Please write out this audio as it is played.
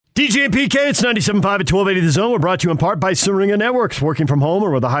DJ and PK, it's 97.5 at 1280 The Zone. We're brought to you in part by Syringa Networks. Working from home or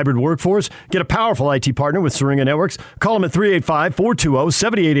with a hybrid workforce, get a powerful IT partner with Syringa Networks. Call them at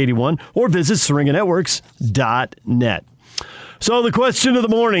 385-420-7881 or visit syringanetworks.net. So the question of the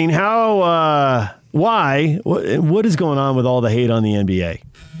morning, what is going on with all the hate on the NBA?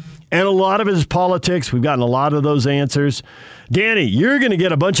 And a lot of it is politics. We've gotten a lot of those answers. Danny, you're going to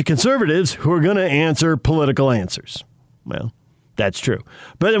get a bunch of conservatives who are going to answer political answers. Well, that's true.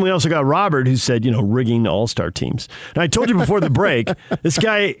 But then we also got Robert who said, rigging all-star teams. And I told you before the break, this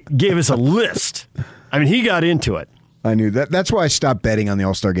guy gave us a list. I mean, he got into it. I knew that. That's why I stopped betting on the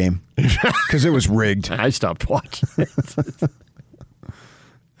All-Star game, because it was rigged. I stopped watching it.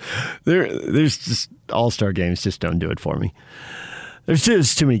 There's just all-star games just don't do it for me. There's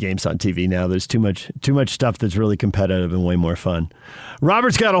just too many games on TV now. There's too much stuff that's really competitive and way more fun.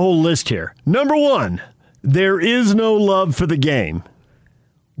 Robert's got a whole list here. Number 1. There is no love for the game.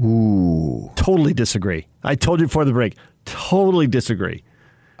 Ooh. Totally disagree. I told you before the break. Totally disagree.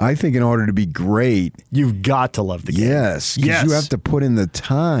 I think in order to be great, you've got to love the game. Yes, because you have to put in the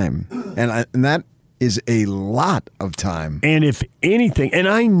time. And that is a lot of time. And if anything, and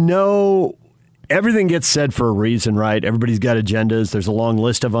I know everything gets said for a reason, right? Everybody's got agendas. There's a long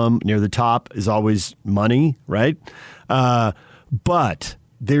list of them. Near the top is always money, right? But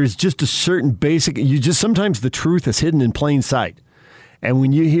there's just a certain basic, sometimes the truth is hidden in plain sight. And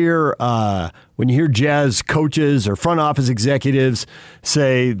when you hear Jazz coaches or front office executives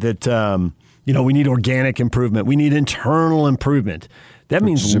say that we need organic improvement, we need internal improvement, that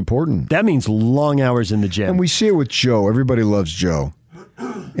means it's important. That means long hours in the gym. And we see it with Joe. Everybody loves Joe.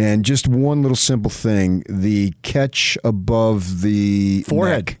 And just one little simple thing, the catch above the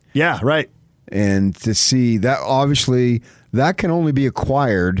forehead. Neck. Yeah, right. And to see that, obviously, that can only be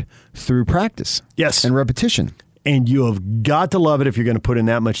acquired through practice. Yes. And repetition. And you have got to love it if you're going to put in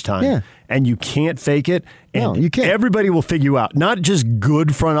that much time. Yeah. And you can't fake it. And no, you can't. Everybody will figure you out. Not just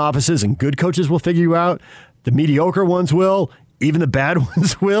good front offices and good coaches will figure you out. The mediocre ones will. Even the bad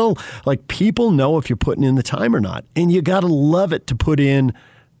ones will. Like, people know if you're putting in the time or not. And you got to love it to put in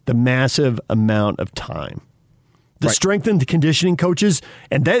the massive amount of time. The strength and conditioning coaches,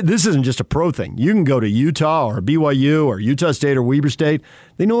 and this isn't just a pro thing. You can go to Utah or BYU or Utah State or Weber State.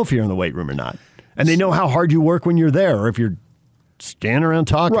 They know if you're in the weight room or not. And they know how hard you work when you're there or if you're standing around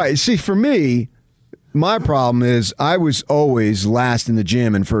talking. Right. See, for me, my problem is I was always last in the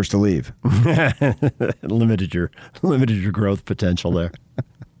gym and first to leave. limited your growth potential there.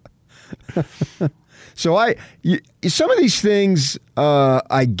 So some of these things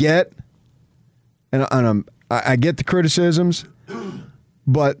I get, and I get the criticisms,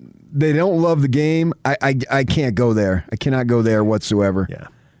 but they don't love the game. I can't go there. I cannot go there whatsoever. Yeah.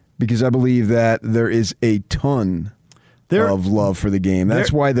 Because I believe that there is a ton of love for the game.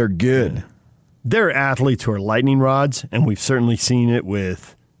 That's why they're good. Yeah. There are athletes who are lightning rods, and we've certainly seen it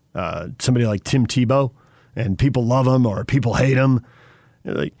with somebody like Tim Tebow, and people love him or people hate him.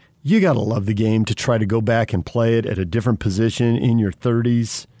 Like, you got to love the game to try to go back and play it at a different position in your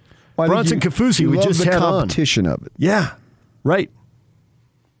 30s. Bronson Kafusi, we just had on. the competition of it. Yeah, right.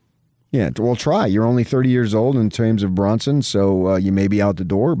 Yeah, well, try. You're only 30 years old in terms of Bronson, so you may be out the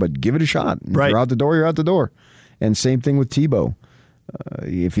door, but give it a shot. If you're out the door, you're out the door. And same thing with Tebow.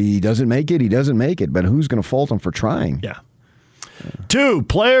 If he doesn't make it, he doesn't make it. But who's going to fault him for trying? Yeah. 2,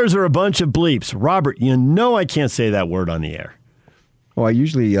 players are a bunch of bleeps. Robert, I can't say that word on the air. Well,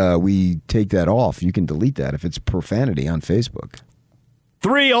 usually we take that off. You can delete that if it's profanity on Facebook.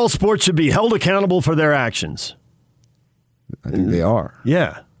 3, all sports should be held accountable for their actions. I think they are.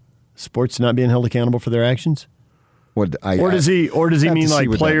 Yeah. Sports not being held accountable for their actions? Or does he mean like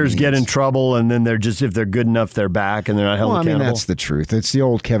players get in trouble and then they're just, if they're good enough, they're back and they're not held accountable? That's the truth. It's the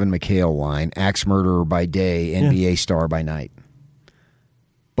old Kevin McHale line, axe murderer by day, NBA star by night.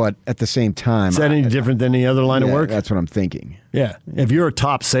 But at the same time... Is that any different than any other line of work? That's what I'm thinking. Yeah. If you're a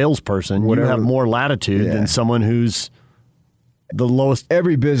top salesperson, you have more latitude than someone who's the lowest.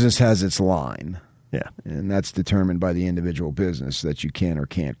 Every business has its line. Yeah. And that's determined by the individual business that you can or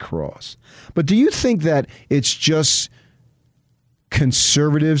can't cross. But do you think that it's just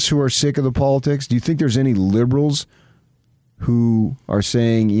conservatives who are sick of the politics? Do you think there's any liberals who are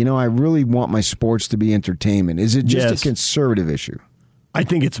saying, I really want my sports to be entertainment? Is it just a conservative issue? I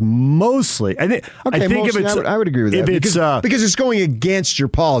think it's mostly. I think if it's. I would agree with that because it's going against your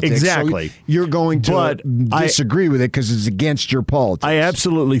politics. Exactly, so you're going to disagree with it because it's against your politics. I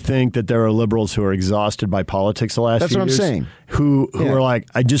absolutely think that there are liberals who are exhausted by politics the last few years. That's what I'm saying. Who are like,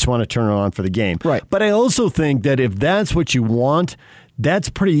 I just want to turn it on for the game. Right. But I also think that if that's what you want, that's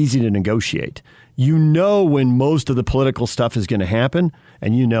pretty easy to negotiate. you know when most of the political stuff is going to happen,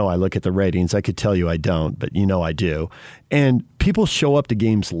 and I look at the ratings. I could tell you I don't, but I do. And people show up to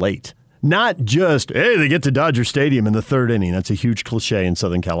games late. Not just, hey, they get to Dodger Stadium in the third inning. That's a huge cliche in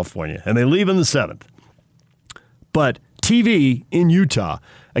Southern California. And they leave in the seventh. But TV in Utah,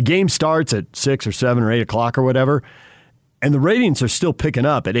 a game starts at 6 or 7 or 8 o'clock or whatever, and the ratings are still picking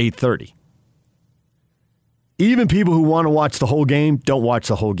up at 8:30. Even people who want to watch the whole game don't watch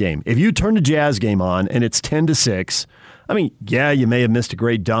the whole game. If you turn the Jazz game on and it's 10-6, you may have missed a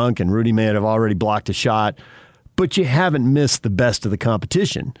great dunk and Rudy may have already blocked a shot, but you haven't missed the best of the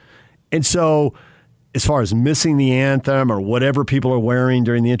competition. And so as far as missing the anthem or whatever people are wearing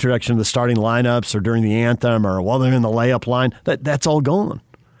during the introduction of the starting lineups or during the anthem or while they're in the layup line, that's all gone.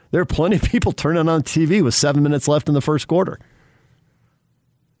 There are plenty of people turning on TV with 7 minutes left in the first quarter.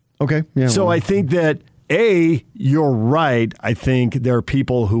 Okay. Yeah. So I think that, you're right. I think there are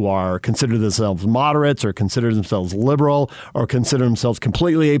people who are consider themselves moderates or consider themselves liberal or consider themselves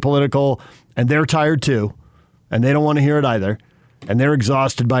completely apolitical, and they're tired too, and they don't want to hear it either, and they're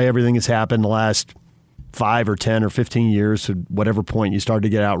exhausted by everything that's happened the last 5 or 10 or 15 years, to whatever point you started to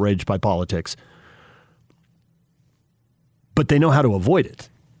get outraged by politics. But they know how to avoid it.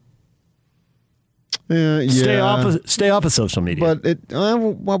 Yeah. Stay off of social media.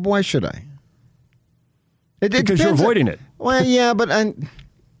 But why should I? Because you're avoiding it. Well, yeah, but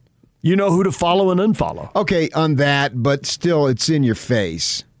you know who to follow and unfollow. Okay, on that, but still, it's in your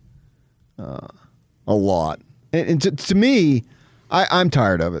face a lot. And to me, I'm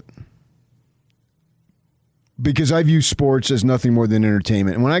tired of it. Because I view sports as nothing more than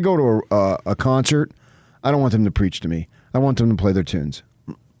entertainment. And when I go to a concert, I don't want them to preach to me. I want them to play their tunes.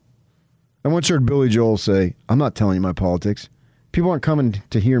 I once heard Billy Joel say, I'm not telling you my politics. People aren't coming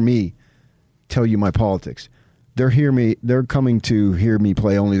to hear me tell you my politics. They're coming to hear me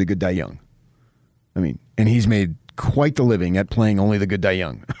play Only the Good Die Young. And he's made quite the living at playing Only the Good Die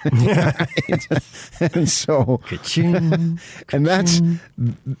Young. And so,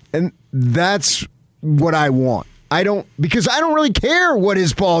 and that's what I want. Because I don't really care what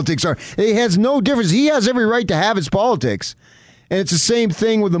his politics are. It has no difference. He has every right to have his politics. And it's the same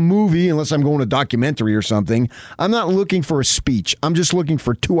thing with a movie, unless I'm going to a documentary or something. I'm not looking for a speech. I'm just looking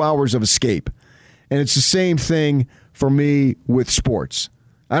for 2 hours of escape. And it's the same thing for me with sports.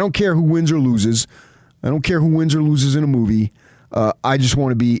 I don't care who wins or loses. I don't care who wins or loses in a movie. I just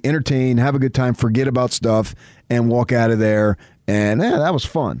want to be entertained, have a good time, forget about stuff, and walk out of there. And that was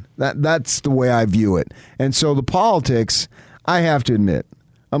fun. That's the way I view it. And so the politics, I have to admit,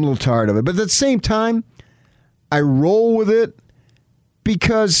 I'm a little tired of it. But at the same time, I roll with it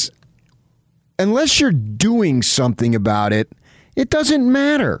because unless you're doing something about it, it doesn't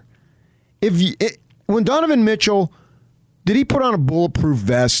matter. When Donovan Mitchell, did he put on a bulletproof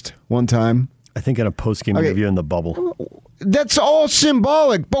vest one time? I think in a post-game interview in the bubble. That's all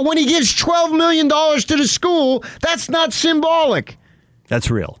symbolic. But when he gives $12 million to the school, that's not symbolic.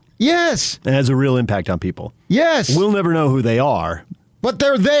 That's real. Yes. It has a real impact on people. Yes. We'll never know who they are. But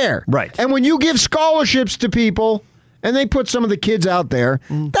they're there. Right. And when you give scholarships to people, and they put some of the kids out there,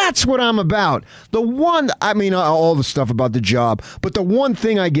 that's what I'm about. All the stuff about the job, but the one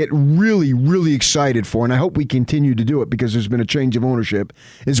thing I get really, really excited for, and I hope we continue to do it because there's been a change of ownership,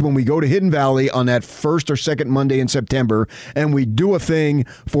 is when we go to Hidden Valley on that first or second Monday in September, and we do a thing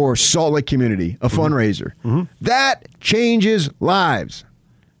for Salt Lake community, a fundraiser. Mm-hmm. That changes lives.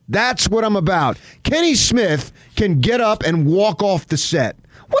 That's what I'm about. Kenny Smith can get up and walk off the set.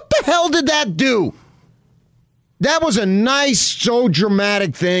 What the hell did that do? That was a nice, so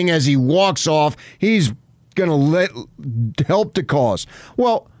dramatic thing as he walks off. He's going to help the cause.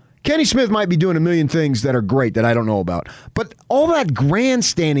 Well, Kenny Smith might be doing a million things that are great that I don't know about. But all that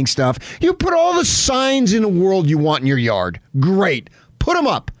grandstanding stuff, you put all the signs in the world you want in your yard. Great. Put them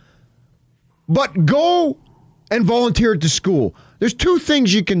up. But go and volunteer at the school. There's two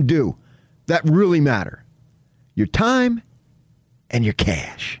things you can do that really matter. Your time and your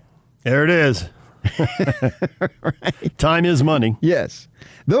cash. There it is. Right. Time is money. Yes.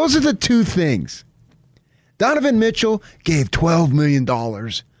 Those are the two things. Donovan Mitchell gave $12 million.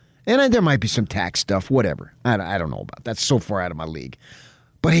 And there might be some tax stuff, whatever. I don't know about that. That's so far out of my league.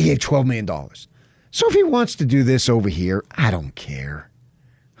 But he gave $12 million. So if he wants to do this over here, I don't care.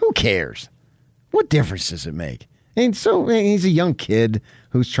 Who cares? What difference does it make? And so he's a young kid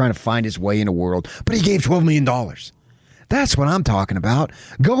who's trying to find his way in the world. But he gave $12 million. That's what I'm talking about.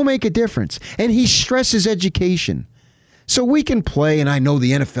 Go make a difference. And he stresses education. So we can play, and I know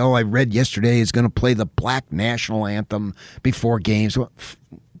the NFL I read yesterday is going to play the Black National Anthem before games. Well,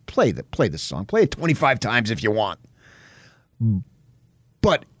 play the song. Play it 25 times if you want.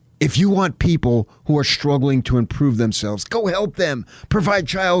 But If you want people who are struggling to improve themselves, go help them. Provide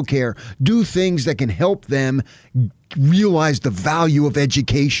childcare. Do things that can help them realize the value of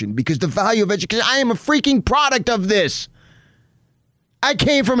education. Because the value of education, I am a freaking product of this. I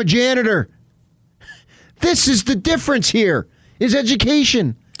came from a janitor. This is the difference here, is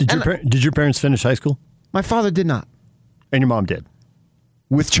education. Did your parents finish high school? My father did not. And your mom did?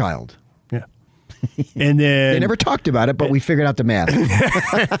 With child. Yeah. And then they never talked about it, but we figured out the math.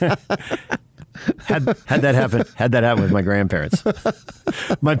 had that happen with my grandparents.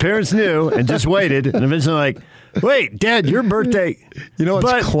 My parents knew and just waited, and eventually like, wait, Dad, your birthday. You know, it's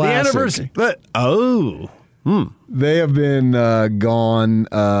but classic. The anniversary. But They have been gone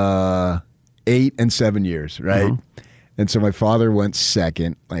 8 and 7 years, right? Mm-hmm. And so my father went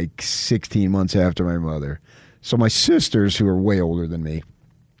second, like 16 months after my mother. So my sisters, who are way older than me,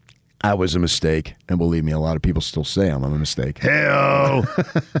 I was a mistake. And believe me, a lot of people still say I'm a mistake. Hell.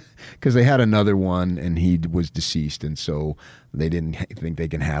 Because they had another one and he was deceased. And so they didn't think they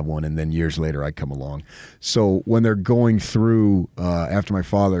can have one. And then years later, I come along. So when they're going through, after my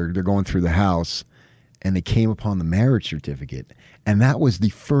father, they're going through the house and they came upon the marriage certificate. And that was the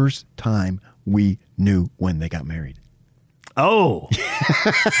first time we knew when they got married. Oh,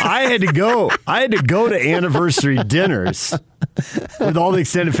 I had to go to anniversary dinners with all the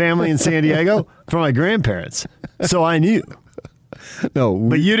extended family in San Diego for my grandparents. So I knew. No,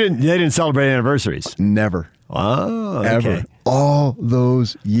 but they didn't celebrate anniversaries. Never. Oh, okay. Ever. All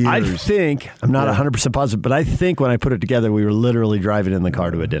those years. I think, I'm not 100% positive, but I think when I put it together, we were literally driving in the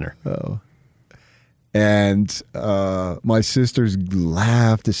car to a dinner. Oh. And my sisters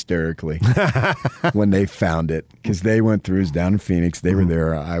laughed hysterically when they found it because they went through. It was down in Phoenix. They were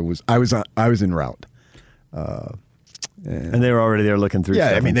there. I was en route. And they were already there looking through. Yeah,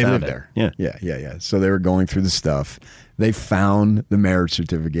 stuff I mean they lived there. Yeah. So they were going through the stuff. They found the marriage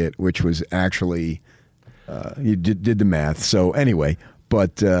certificate, which was actually you did the math. So anyway,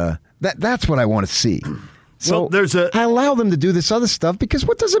 but that's what I want to see. So I allow them to do this other stuff because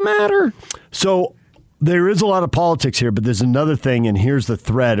what does it matter? So. There is a lot of politics here, but there's another thing, and here's the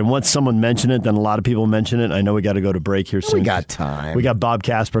thread. And once someone mentioned it, then a lot of people mention it. I know we got to go to break here soon. We got time. We got Bob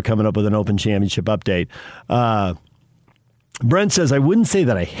Casper coming up with an Open Championship update. Brent says, I wouldn't say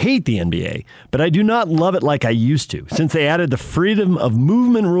that I hate the NBA, but I do not love it like I used to. Since they added the freedom of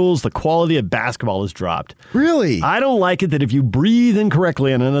movement rules, the quality of basketball has dropped. Really? I don't like it that if you breathe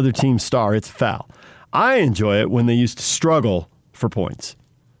incorrectly on another team's star, it's a foul. I enjoy it when they used to struggle for points.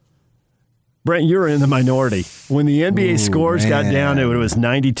 Brent, you're in the minority. When the NBA scores got down to it was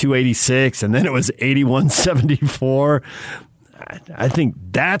 92-86, and then it was 81-74. I think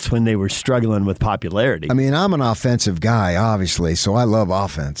that's when they were struggling with popularity. I mean, I'm an offensive guy, obviously, so I love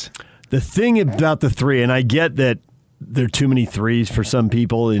offense. The thing about the three, and I get that there are too many threes for some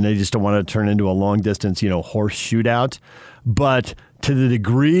people, and they just don't want to turn into a long-distance, horse shootout. But to the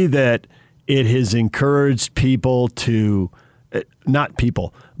degree that it has encouraged people to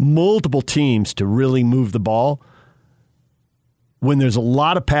multiple teams to really move the ball. When there's a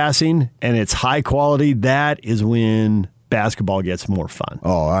lot of passing and it's high quality, that is when basketball gets more fun.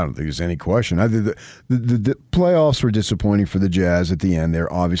 Oh, I don't think there's any question. The playoffs were disappointing for the Jazz at the end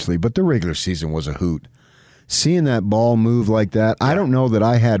there, obviously, but the regular season was a hoot. Seeing that ball move like that, I don't know that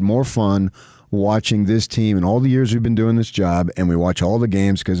I had more fun watching this team in all the years we've been doing this job, and we watch all the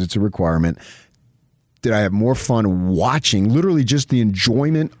games because it's a requirement. Did I have more fun watching, literally just the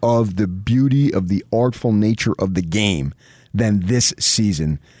enjoyment of the beauty of the artful nature of the game than this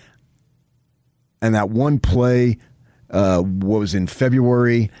season? And that one play, what was in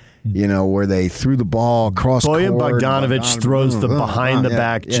February, where they threw the ball across court. Bojan Bogdanovic throws the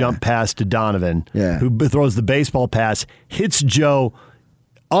behind-the-back jump pass to Donovan, who throws the baseball pass, hits Joe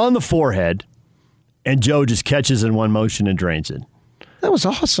on the forehead, and Joe just catches in one motion and drains it. That was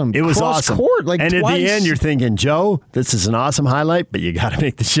awesome. It was awesome. Court, and twice. At the end, you're thinking, Joe, this is an awesome highlight, but you got to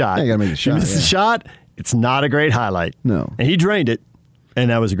make the shot. Yeah, you got to make the shot. You miss the shot, it's not a great highlight. No. And he drained it,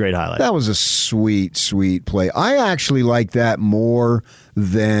 and that was a great highlight. That was a sweet, sweet play. I actually like that more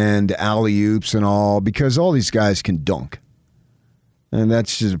than the alley-oops and all, because all these guys can dunk. And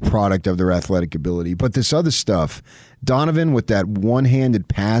that's just a product of their athletic ability. But this other stuff, Donovan with that one-handed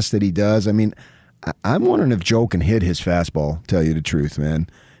pass that he does, I mean, I'm wondering if Joe can hit his fastball, tell you the truth, man,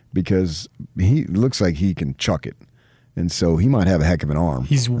 because he looks like he can chuck it. And so he might have a heck of an arm.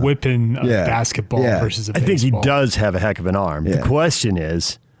 He's whipping a basketball versus a baseball. I think he does have a heck of an arm. Yeah. The question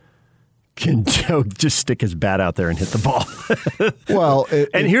is, can just stick his bat out there and hit the ball. Well,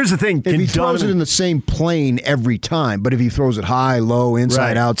 and here's the thing. If he throws it in the same plane every time, but if he throws it high, low,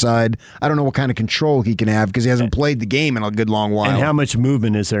 inside, outside, I don't know what kind of control he can have because he hasn't played the game in a good long while. And how much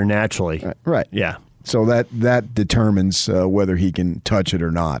movement is there naturally? Right. Yeah. So that determines whether he can touch it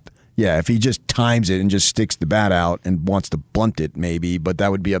or not. Yeah, if he just times it and just sticks the bat out and wants to bunt it, maybe, but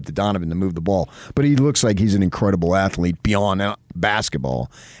that would be up to Donovan to move the ball. But he looks like he's an incredible athlete beyond basketball.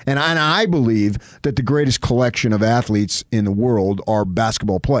 And I believe that the greatest collection of athletes in the world are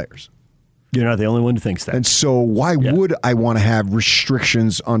basketball players. You're not the only one who thinks that. And so why would I want to have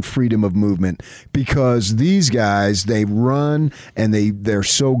restrictions on freedom of movement? Because these guys, they run and they're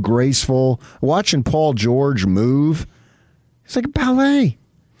so graceful. Watching Paul George move, it's like a ballet.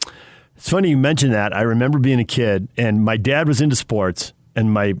 It's funny you mentioned that. I remember being a kid, and my dad was into sports,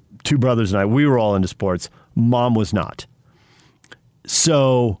 and my two brothers and I, we were all into sports. Mom was not.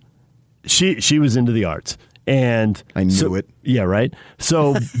 So she was into the arts. And I knew it. Yeah, right?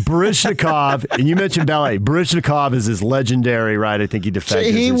 So Baryshnikov, and you mentioned ballet. Baryshnikov is his legendary, right? I think he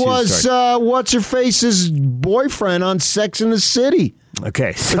defected. He was, what's-her-face's boyfriend on Sex and the City.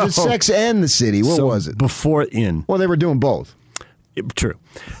 Okay. So, was it Sex and the City? What was it? Before In. Well, they were doing both. True.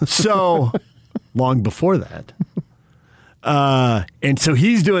 So, long before that. And so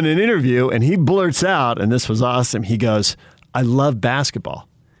he's doing an interview, and he blurts out, and this was awesome, he goes, I love basketball.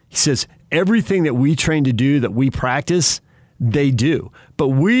 He says, everything that we train to do, that we practice, they do. But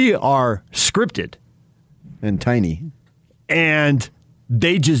we are scripted. And tiny. And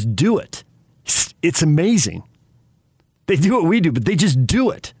they just do it. It's amazing. They do what we do, but they just do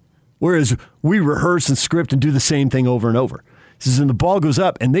it. Whereas we rehearse and script and do the same thing over and over. He says, and the ball goes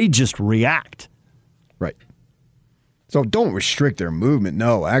up, and they just react. Right. So don't restrict their movement.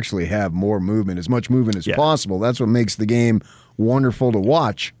 No, actually have more movement, as much movement as possible. That's what makes the game wonderful to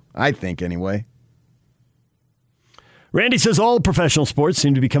watch, I think, anyway. Randy says all professional sports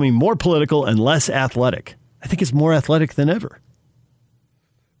seem to be becoming more political and less athletic. I think it's more athletic than ever.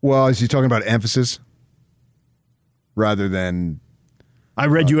 Well, is he talking about emphasis rather than I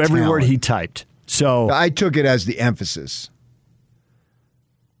read you every talent. word he typed. So I took it as the emphasis.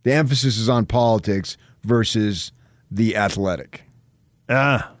 The emphasis is on politics versus the athletic.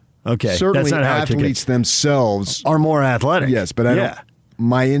 Okay. Certainly That's not how athletes themselves are more athletic. Yes, but I don't.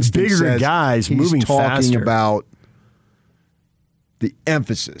 My instinct bigger says guys he's moving talking faster. About the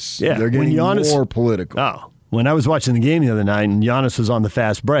emphasis. Yeah, they're getting more political. Oh, when I was watching the game the other night and Giannis was on the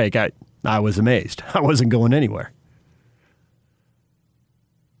fast break, I was amazed. I wasn't going anywhere.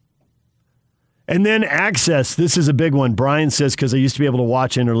 And then access. This is a big one. Brian says, because I used to be able to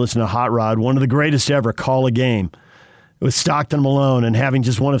watch in or listen to Hot Rod, one of the greatest ever, call a game. It was Stockton Malone and having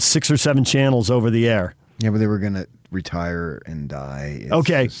just one of 6 or 7 channels over the air. Yeah, but they were going to retire and die.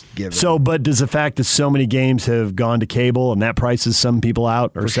 Okay. So, but does the fact that so many games have gone to cable and that prices some people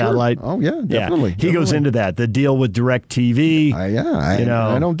out or satellite? Sure. Oh, yeah, definitely. He goes into that. The deal with DirecTV.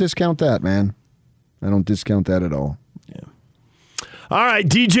 I don't discount that, man. I don't discount that at all. All right,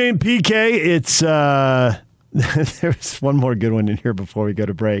 DJ and PK, it's there's one more good one in here before we go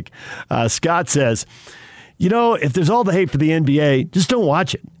to break. Scott says, if there's all the hate for the NBA, just don't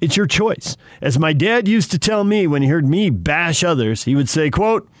watch it. It's your choice. As my dad used to tell me when he heard me bash others, he would say,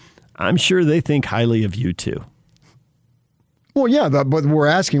 quote, I'm sure they think highly of you too. Well, yeah, but we're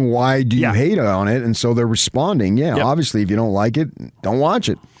asking why do you hate on it, and so they're responding. Yeah, obviously, if you don't like it, don't watch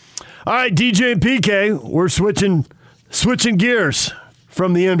it. All right, DJ and PK, we're switching gears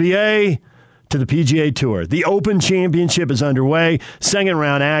from the NBA to the PGA Tour. The Open Championship is underway. Second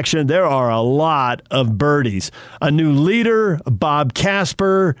round action. There are a lot of birdies. A new leader, Bob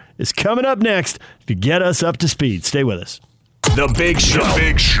Casper, is coming up next to get us up to speed. Stay with us. The Big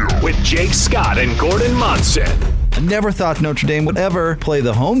Show. With Jake Scott and Gordon Monson. I never thought Notre Dame would ever play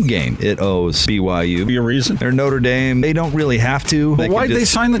the home game. It owes BYU. Your reason? They're Notre Dame. They don't really have to. Well, why'd they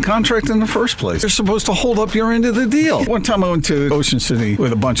sign the contract in the first place? They're supposed to hold up your end of the deal. One time I went to Ocean City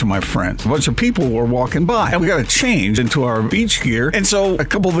with a bunch of my friends. A bunch of people were walking by, and we got to change into our beach gear. And so a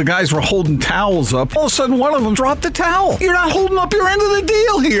couple of the guys were holding towels up. All of a sudden, one of them dropped the towel. You're not holding up your end of the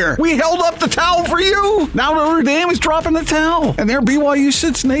deal here. We held up the towel for you. Now Notre Dame is dropping the towel. And there BYU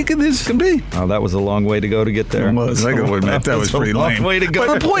sits naked as can be. Oh, that was a long way to go to get there. It was. I gotta admit, that was pretty lame. Way to go.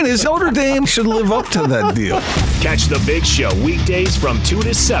 But the point is, Notre Dame should live up to that deal. Catch the Big Show weekdays from 2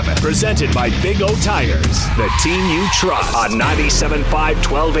 to 7. Presented by Big O Tires, the team you trust. On 97.5,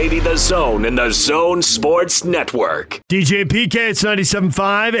 1280 The Zone and the Zone Sports Network. DJ PK, it's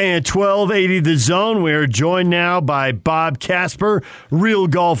 97.5 and 1280 The Zone. We're joined now by Bob Casper, Real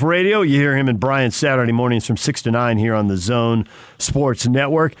Golf Radio. You hear him and Brian Saturday mornings from 6 to 9 here on the Zone Sports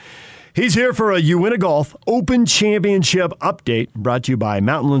Network. He's here for a You Win a Golf Open Championship update brought to you by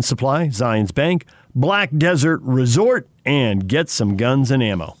Mountainland Supply, Zions Bank, Black Desert Resort, and Get Some Guns and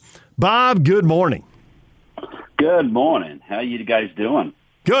Ammo. Bob, good morning. Good morning. How you guys doing?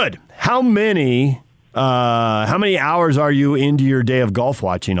 Good. How many hours are you into your day of golf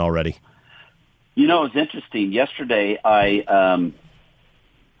watching already? You know, it's interesting. Yesterday, I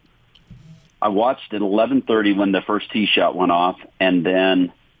watched at 11:30 when the first tee shot went off, and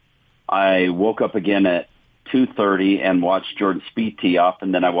then I woke up again at 2:30 and watched Jordan Spieth tee off,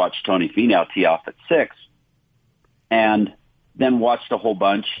 and then I watched Tony Finau tee off at 6, and then watched a whole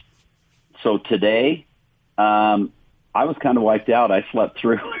bunch. So today, I was kind of wiped out. I slept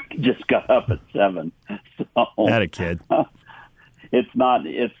through, just got up at 7. So Had a kid. It's not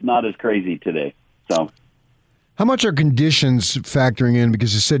as crazy today. So. How much are conditions factoring in?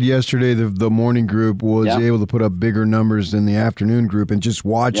 Because you said yesterday the morning group was able to put up bigger numbers than the afternoon group, and just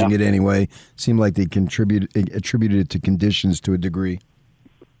watching it anyway seemed like they attributed it to conditions to a degree.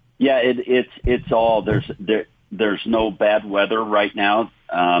 Yeah, it's all there's no bad weather right now.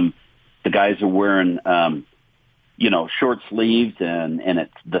 The guys are wearing short sleeves, and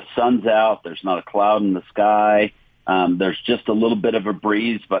the sun's out. There's not a cloud in the sky. There's just a little bit of a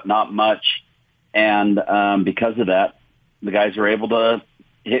breeze, but not much. And because of that, the guys are able to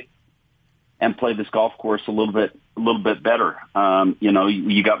hit and play this golf course a little bit better.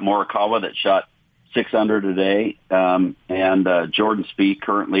 You got Morikawa that shot 6 under today, and Jordan Spieth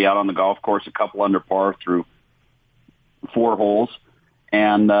currently out on the golf course, a couple under par through 4 holes,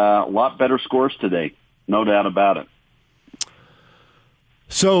 and a lot better scores today, no doubt about it.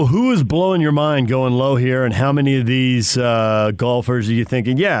 So who is blowing your mind going low here, and how many of these golfers are you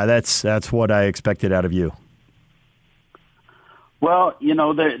thinking, yeah, that's what I expected out of you? Well,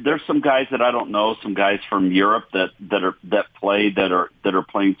 there's some guys that I don't know, some guys from Europe that are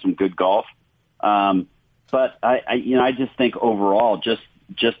playing some good golf. But I just think overall,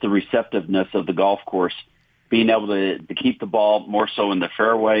 just the receptiveness of the golf course, being able to keep the ball more so in the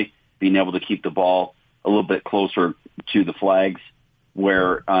fairway, being able to keep the ball a little bit closer to the flags,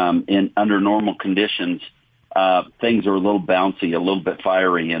 where under normal conditions, things are a little bouncy, a little bit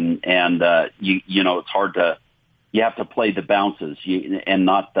fiery, and it's hard to, you have to play the bounces and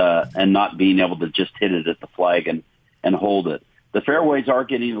not being able to just hit it at the flag and hold it. The fairways are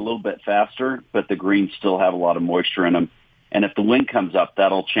getting a little bit faster, but the greens still have a lot of moisture in them. And if the wind comes up,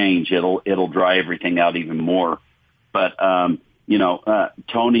 that'll change. It'll dry everything out even more. But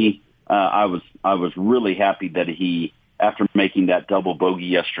Tony, I was really happy that he, after making that double bogey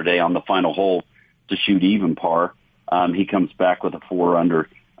yesterday on the final hole to shoot even par, he comes back with a 4 under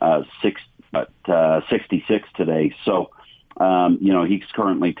 66 today. So, he's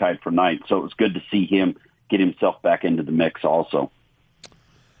currently tied for ninth. So it was good to see him get himself back into the mix also.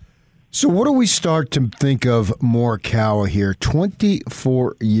 So what do we start to think of Morikawa here?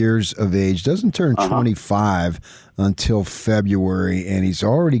 24 years of age, doesn't turn 25 until February, and he's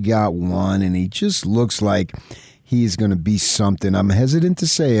already got one, and he just looks like he's going to be something. I'm hesitant to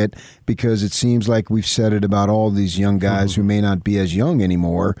say it because it seems like we've said it about all these young guys who may not be as young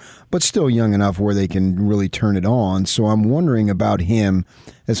anymore, but still young enough where they can really turn it on. So I'm wondering about him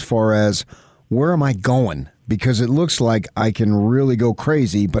as far as where am I going? Because it looks like I can really go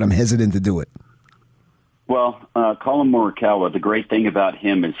crazy, but I'm hesitant to do it. Well, Colin Morikawa, the great thing about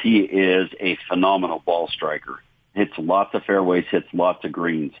him is he is a phenomenal ball striker. Hits lots of fairways, hits lots of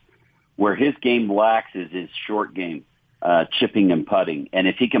greens. Where his game lacks is his short game, chipping and putting. And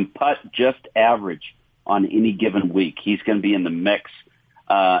if he can putt just average on any given week, he's going to be in the mix,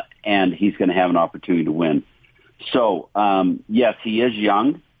 and he's going to have an opportunity to win. So, yes, he is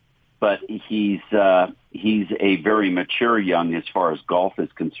young, but he's a very mature young as far as golf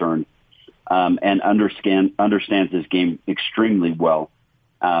is concerned, and understands his game extremely well.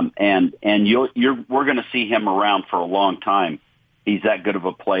 And we're going to see him around for a long time. He's that good of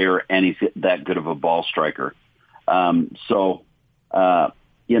a player, and he's that good of a ball striker. The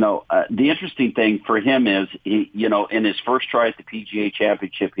interesting thing for him is, in his first try at the PGA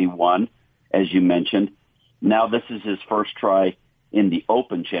Championship, he won, as you mentioned. Now this is his first try in the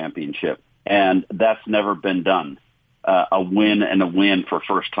Open Championship, and that's never been done. A win and a win for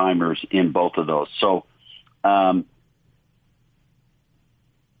first-timers in both of those. So the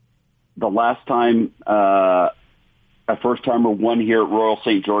last time a first-timer won here at Royal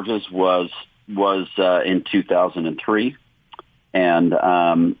St. George's was in 2003, and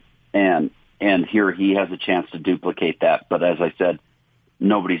here he has a chance to duplicate that. But as I said,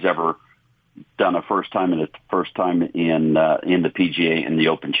 nobody's ever done a first time in the PGA in the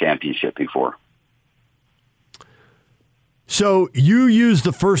Open Championship before. So you used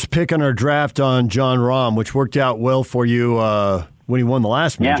the first pick on our draft on Jon Rahm, which worked out well for you when he won the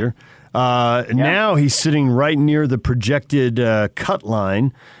last major. Now he's sitting right near the projected cut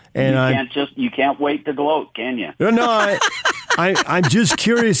line. And you can't wait to gloat, can you? No, I'm just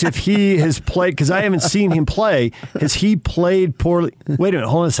curious if he has played, because I haven't seen him play. Has he played poorly? Wait a minute,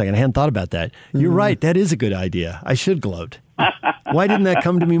 hold on a second. I hadn't thought about that. You're right. That is a good idea. I should gloat. Why didn't that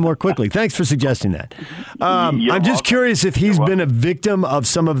come to me more quickly? Thanks for suggesting that. I'm just curious if he's been a victim of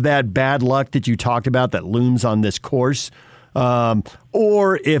some of that bad luck that you talked about that looms on this course,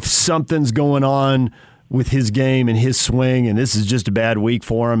 or if something's going on with his game and his swing, and this is just a bad week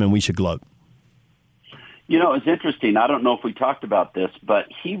for him, and we should gloat. It's interesting. I don't know if we talked about this, but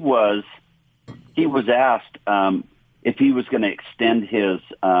he was asked if he was going to extend his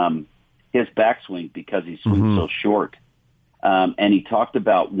backswing because he swings so short. And he talked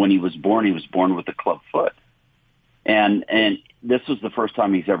about when he was born with a club foot. And this was the first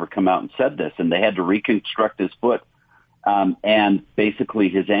time he's ever come out and said this, and they had to reconstruct his foot and basically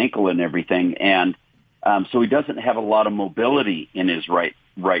his ankle and everything. And so he doesn't have a lot of mobility in his right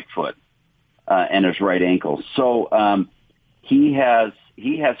foot and his right ankle. So he has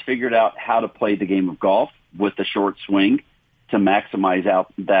figured out how to play the game of golf with the short swing to maximize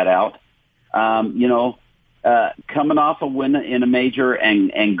that out. Coming off a win in a major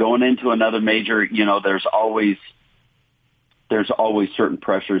and going into another major, there's always certain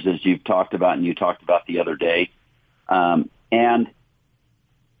pressures, as you've talked about and you talked about the other day.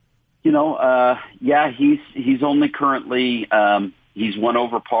 He's only currently he's 1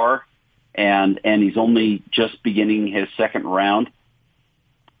 over par, and he's only just beginning his second round.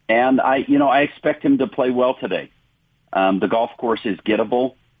 And I expect him to play well today. The golf course is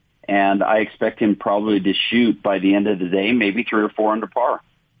gettable, and I expect him probably to shoot by the end of the day, maybe 3 or 4 under par,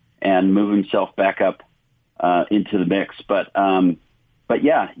 and move himself back up into the mix. But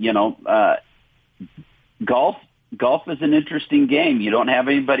golf is an interesting game. You don't have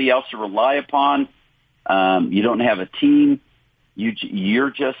anybody else to rely upon. You don't have a team.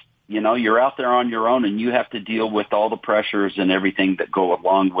 You're just, you're out there on your own, and you have to deal with all the pressures and everything that go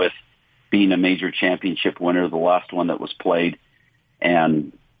along with being a major championship winner, the last one that was played.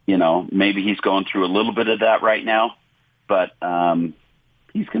 And, maybe he's going through a little bit of that right now, but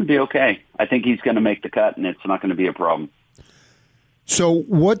he's going to be okay. I think he's going to make the cut, and it's not going to be a problem. So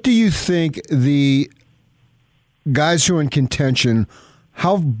what do you think the guys who are in contention,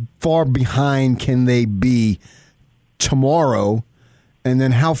 how far behind can they be tomorrow, and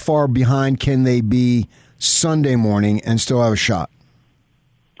then how far behind can they be Sunday morning and still have a shot?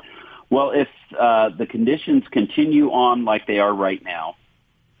 Well, if the conditions continue on like they are right now,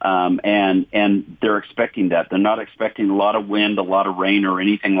 and they're expecting that, they're not expecting a lot of wind, a lot of rain, or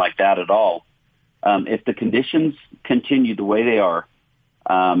anything like that at all. If the conditions continue the way they are,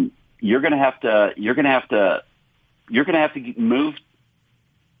 you're going to have to move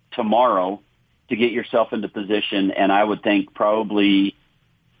tomorrow to get yourself into position, and I would think probably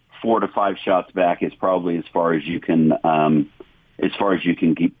 4 to 5 shots back is probably as far as you can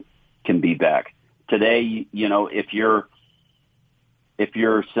be back. Today, if you're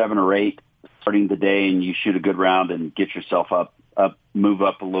 7 or 8 starting the day and you shoot a good round and get yourself up, move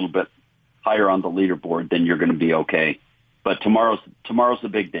up a little bit higher on the leaderboard, then you're going to be okay. But tomorrow's the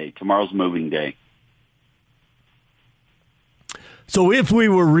big day. Tomorrow's moving day. So if we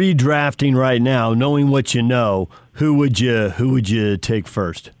were redrafting right now, knowing what you know, who would you take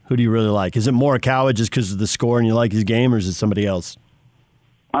first? Who do you really like? Is it Morikawa just because of the score and you like his game, or is it somebody else?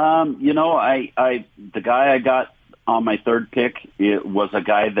 The guy I got on my third pick, it was a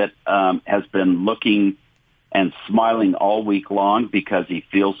guy that has been looking and smiling all week long because he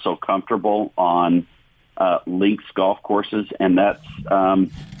feels so comfortable on links golf courses, and that's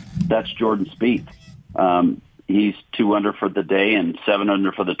Jordan Spieth. He's 2 under for the day and 7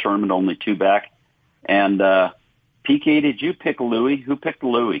 under for the tournament, only 2 back. And PK, did you pick Louis? Who picked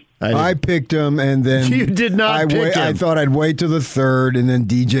Louis? I picked him, and then you did not pick him. I thought I'd wait till the third, and then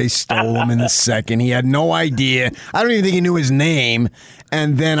DJ stole him in the second. He had no idea. I don't even think he knew his name.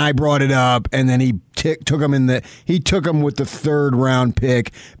 And then I brought it up, and then he took him with the 3rd round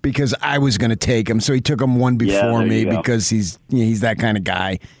pick because I was going to take him. So he took him one before me because he's that kind of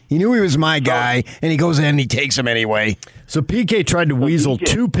guy. He knew he was my guy, and he goes in and he takes him anyway. So PK tried to weasel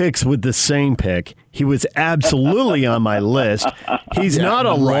 2 picks with the same pick. He was absolutely on my list. He's not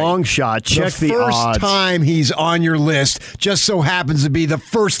a long shot. Check the odds. The first time he's on your list just so happens to be the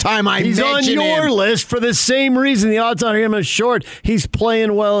first time he's on your list for the same reason. The odds on him are short. He's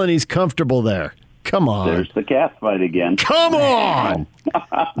playing well, and he's comfortable there. Come on. There's the cat fight again. Come on.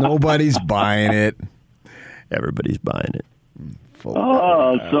 Nobody's buying it. Everybody's buying it.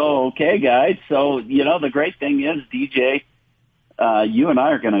 So, okay, guys. So, the great thing is, DJ, you and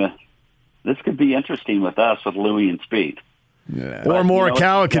I are going to, this could be interesting with us with Louie and Speed. Yeah. Or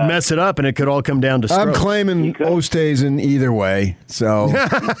Morikawa could mess it up, and it could all come down to strokes. I'm claiming Oosthuizen either way, so.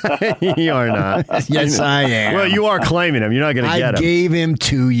 You are not. Yes, I am. Well, you are claiming him. You're not going to get him. I gave him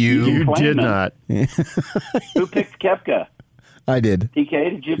to you. You did not. Who picked Koepka? I did. TK,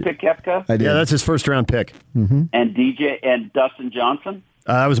 did you pick Koepka? I did. Yeah, that's his first-round pick. Mm-hmm. And DJ and Dustin Johnson?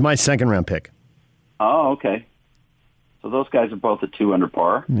 That was my second-round pick. Oh, okay. So those guys are both at 2 under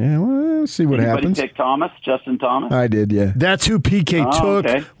par. Yeah, well, let's see what happens. Anybody pick Thomas, Justin Thomas? I did, yeah. That's who PK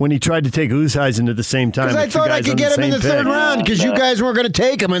took when he tried to take Oosthuizen at the same time. Because I thought I could get him in the third round because you guys weren't going to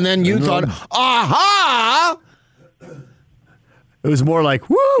take him, and then you thought, aha! It was more like,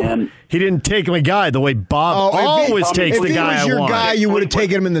 woo! And he didn't take my guy the way Bob always takes the guy I want. If he was your guy, you would have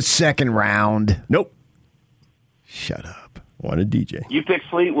taken him in the second round. Nope. Shut up. Wanted DJ. You picked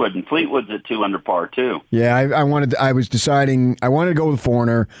Fleetwood, and Fleetwood's at 2 under par, too. Yeah, I wanted to go with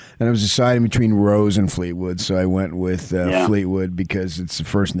Foreigner, and I was deciding between Rose and Fleetwood, so I went with Fleetwood because it's the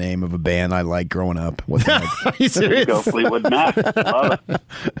first name of a band I liked growing up. Are you serious? Go Fleetwood Mac. Love it.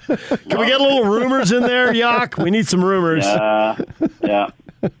 Can we get a little rumors in there, Yak? We need some rumors. Yeah.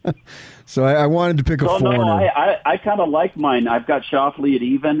 So I wanted to pick a Foreigner. No, I kind of like mine. I've got Schauffele at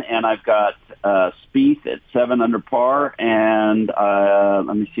even, and I've got Spieth at 7 under par, and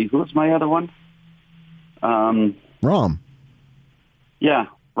let me see, who's my other one? Rahm. Yeah,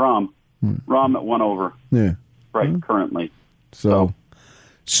 Rahm. Rahm at 1 over. Yeah. Right, currently. So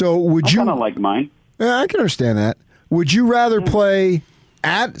would you? I kind of like mine. Yeah, I can understand that. Would you rather play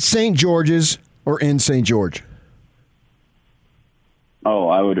at St. George's or in St. George? Oh,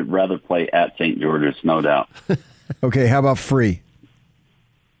 I would rather play at St. George's, no doubt. Okay, how about free?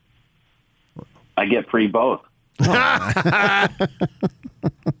 I get free both.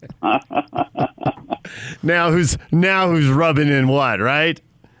 Now who's rubbing in what, right?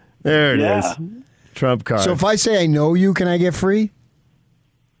 There it is. Trump card. So if I say I know you, can I get free?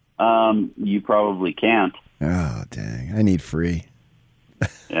 You probably can't. Oh, dang. I need free.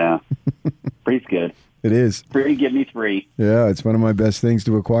 Yeah. Free's good. It is. Free, give me free. Yeah, it's one of my best things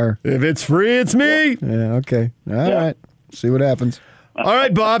to acquire. If it's free, it's me. Yeah, okay. All right. See what happens. All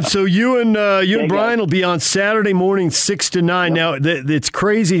right, Bob. So you and Brian will be on Saturday morning, 6 to 9. Now, it's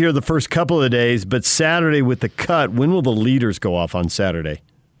crazy here the first couple of days, but Saturday with the cut, when will the leaders go off on Saturday?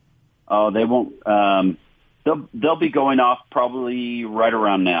 Oh, they won't. They'll be going off probably right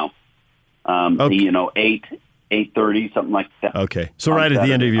around now. Okay. 8:30, something like that. Okay. So right at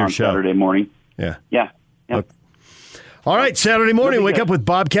the end of your show. Saturday morning. Yeah. Okay. All right, Saturday morning, wake up with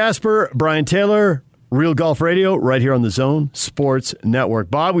Bob Casper, Brian Taylor, Real Golf Radio, right here on the Zone Sports Network.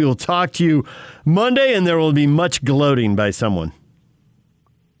 Bob, we will talk to you Monday, and there will be much gloating by someone.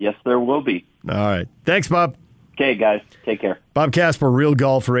 Yes, there will be. All right. Thanks, Bob. Okay, guys. Take care. Bob Casper, Real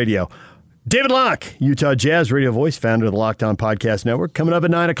Golf Radio. David Locke, Utah Jazz radio voice, founder of the Locked On Podcast Network. Coming up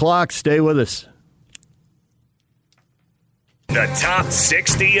at 9 o'clock. Stay with us. The Top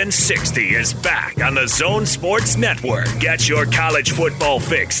 60 and 60 is back on the Zone Sports Network. Get your college football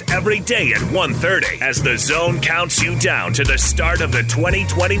fix every day at 1:30 as the Zone counts you down to the start of the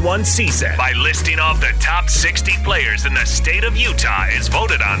 2021 season by listing off the top 60 players in the state of Utah as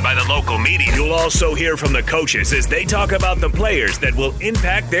voted on by the local media. You'll also hear from the coaches as they talk about the players that will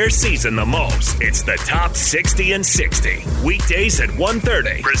impact their season the most. It's the Top 60 and 60. Weekdays at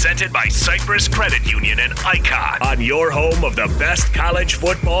 1:30. Presented by Cypress Credit Union and Icon on your home of the best college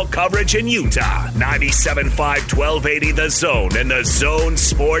football coverage in Utah. 97.5 1280 The Zone and the Zone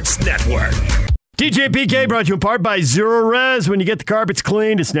Sports Network. DJ PK brought to you in part by Zero Res. When you get the carpets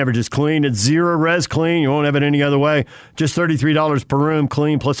cleaned, it's never just clean. It's Zero Res clean. You won't have it any other way. Just $33 per room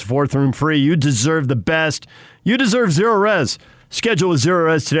clean plus a fourth room free. You deserve the best. You deserve Zero Res. Schedule with Zero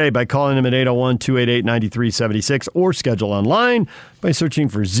Res today by calling them at 801-288-9376 or schedule online by searching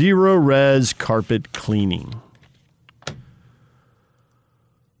for Zero Res Carpet Cleaning.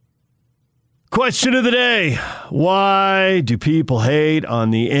 Question of the day. Why do people hate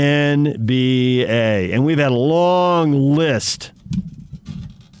on the NBA? And we've had a long list.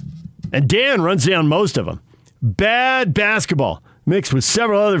 And Dan runs down most of them. Bad basketball mixed with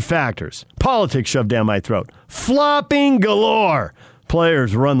several other factors. Politics shoved down my throat. Flopping galore.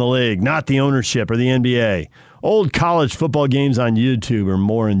 Players run the league, not the ownership or the NBA. Old college football games on YouTube are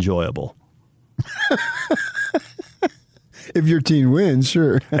more enjoyable. If your team wins,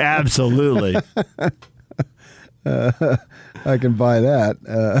 sure. Absolutely. I can buy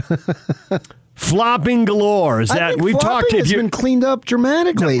that. Flopping galore. Is that we've talked? It's been cleaned up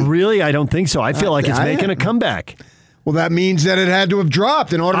dramatically. No, really, I don't think so. I feel like it's making a comeback. Well, that means that it had to have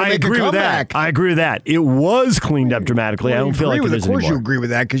dropped in order to make a comeback. I agree with that. It was cleaned up dramatically. I don't feel like it is anymore. Of course you agree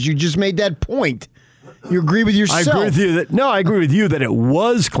with that because you just made that point. You agree with yourself. I agree with you I agree with you that it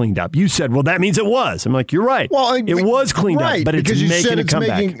was cleaned up. You said, well, that means it was. I'm like, you're right. Well, it was cleaned up, but it's making a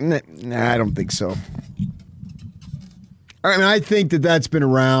comeback. I don't think so. I mean, I think that's been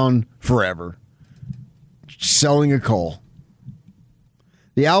around forever. Selling a call.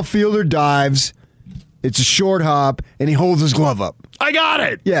 The outfielder dives. It's a short hop, and he holds his glove up. I got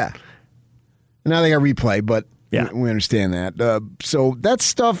it. Yeah. And now they got replay, but we understand that. So that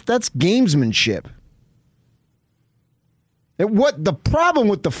stuff, that's gamesmanship. And what the problem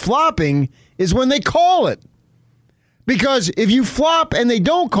with the flopping is when they call it. Because if you flop and they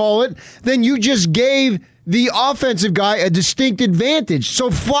don't call it, then you just gave the offensive guy a distinct advantage. So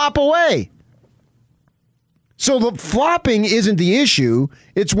flop away. So the flopping isn't the issue.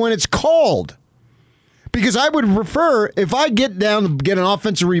 It's when it's called. Because I would prefer, if I get down to get an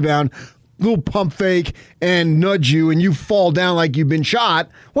offensive rebound, little pump fake, and nudge you, and you fall down like you've been shot,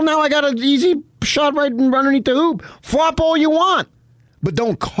 well, now I got an easy shot right underneath the hoop. Flop all you want, but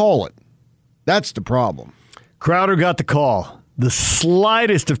don't call it. That's the problem. Crowder got the call. The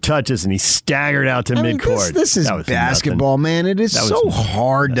slightest of touches, and he staggered out to midcourt. This is basketball, man. It is so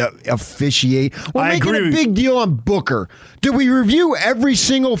hard to officiate. We're making a big deal on Booker. Did we review every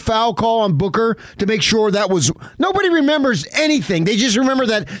single foul call on Booker to make sure that was... Nobody remembers anything. They just remember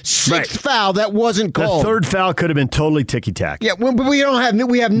that sixth foul that wasn't called. The third foul could have been totally ticky-tack. Yeah, but we have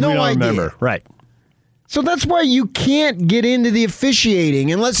no idea. Remember, right. So that's why you can't get into the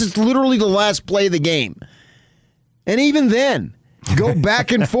officiating unless it's literally the last play of the game. And even then, go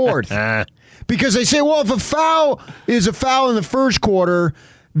back and forth. Because they say, well, if a foul is a foul in the first quarter,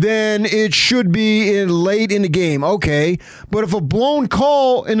 then it should be late in the game. Okay, but if a blown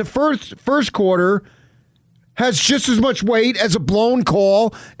call in the first quarter has just as much weight as a blown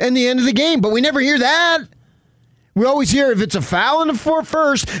call in the end of the game, but we never hear that. We always hear if it's a foul in the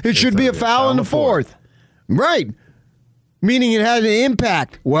first, it should be a foul in the fourth. Right. Meaning it has an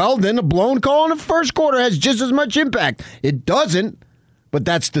impact. Well, then a blown call in the first quarter has just as much impact. It doesn't, but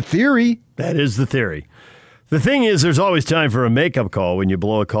that's the theory. That is the theory. The thing is, there's always time for a makeup call when you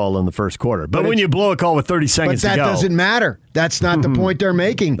blow a call in the first quarter. But when you blow a call with 30 seconds to go... But that doesn't matter. That's not the point they're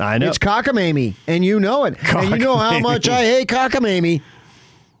making. I know. It's cockamamie, and you know it. And you know how much I hate cockamamie.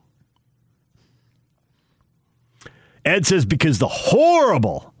 Ed says because the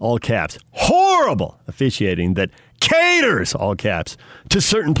horrible, all caps, horrible officiating that caters, all caps, to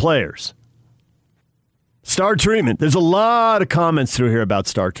certain players. Star treatment. There's a lot of comments through here about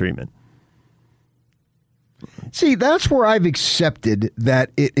star treatment. See, that's where I've accepted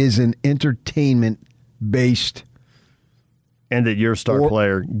that it is an entertainment-based... And that your star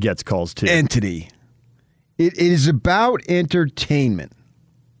player gets calls too. ...entity. It is about entertainment.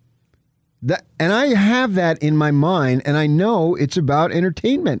 And I have that in my mind, and I know it's about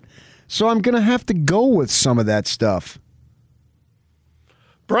entertainment. So I'm going to have to go with some of that stuff.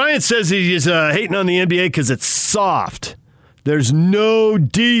 Brian says he's hating on the NBA because it's soft. There's no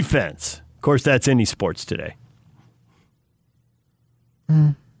defense. Of course, that's any sports today.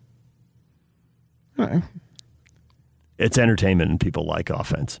 All right. It's entertainment, and people like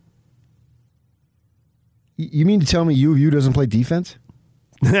offense. You mean to tell me U of U doesn't play defense?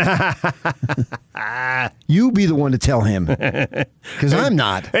 You be the one to tell him, because I'm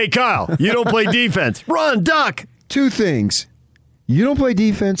not. Hey, Kyle, you don't play defense. Run, duck. Two things. You don't play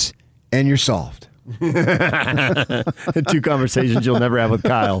defense, and you're soft. Two conversations you'll never have with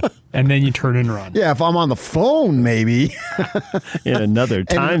Kyle. And then you turn and run. Yeah, if I'm on the phone, maybe. In another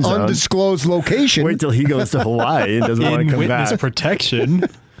time zone. Undisclosed location. Wait till he goes to Hawaii and doesn't want to come back. Witness protection.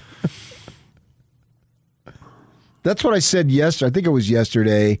 That's what I said yesterday. I think it was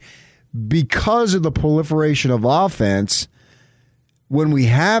yesterday. Because of the proliferation of offense, when we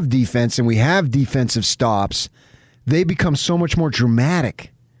have defense and we have defensive stops, they become so much more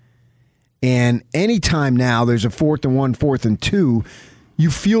dramatic. And anytime now there's a 4th and 1, 4th and 2, you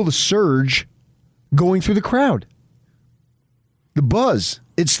feel the surge going through the crowd. The buzz.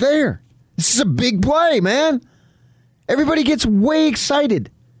 It's there. This is a big play, man. Everybody gets way excited.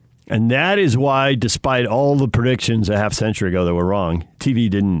 And that is why, despite all the predictions a half century ago that were wrong, TV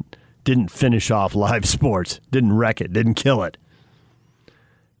didn't finish off live sports, didn't wreck it, didn't kill it.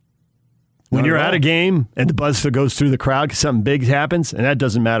 When you're at a game and the buzz goes through the crowd because something big happens, and that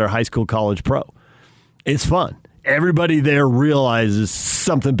doesn't matter high school, college, pro, it's fun. Everybody there realizes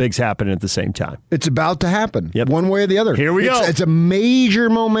something big's happening at the same time. It's about to happen, one way or the other. Here we go. It's a major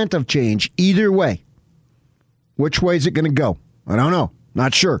momentum change either way. Which way is it going to go? I don't know.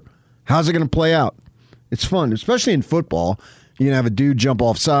 Not sure. How's it going to play out? It's fun, especially in football. You can have a dude jump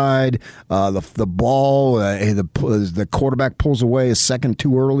offside, the ball, the quarterback pulls away a second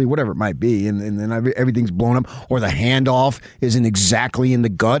too early, whatever it might be, and then everything's blown up. Or the handoff isn't exactly in the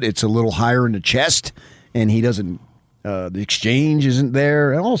gut; it's a little higher in the chest, and he doesn't. The exchange isn't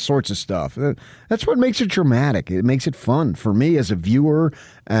there, and all sorts of stuff. That's what makes it dramatic. It makes it fun for me as a viewer,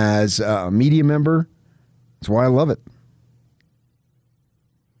 as a media member. That's why I love it.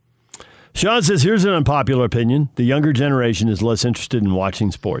 Sean says, here's an unpopular opinion. The younger generation is less interested in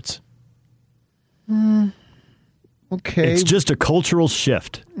watching sports. Okay. It's just a cultural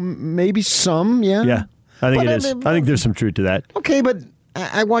shift. Maybe some, yeah. Yeah, I think it is. I think there's some truth to that. Okay, but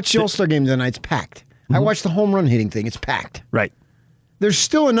I watched the All-Star game tonight. It's packed. I watched the home run hitting thing. It's packed. Right. There's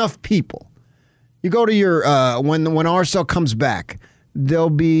still enough people. You go to your, when RSL comes back, there'll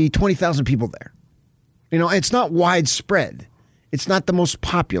be 20,000 people there. It's not widespread. It's not the most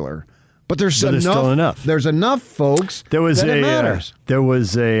popular. But there's still enough. There's enough folks that it matters. There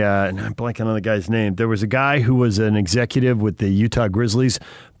was and I'm blanking on the guy's name. There was a guy who was an executive with the Utah Grizzlies.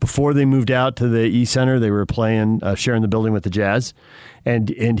 Before they moved out to the East Center, they were playing, sharing the building with the Jazz. And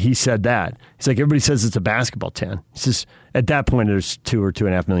he said that. He's like, everybody says it's a basketball town. He says, at that point, there's 2 or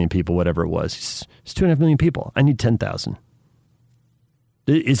 2.5 million people, whatever it was. He says, it's 2.5 million people. I need 10,000.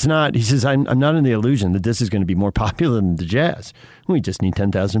 It's not, he says, I'm not in the illusion that this is going to be more popular than the Jazz. We just need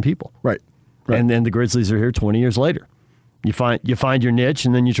 10,000 people. Right. And then the Grizzlies are here 20 years later. You find your niche,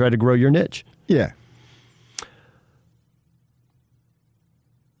 and then you try to grow your niche. Yeah.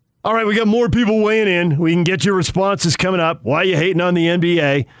 All right, we got more people weighing in. We can get your responses coming up. Why are you hating on the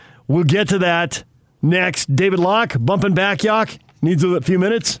NBA? We'll get to that next. David Locke, bumping back, Yock. Needs a few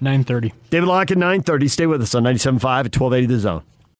minutes. 9:30. David Locke at 9:30. Stay with us on 97.5 at 1280 The Zone.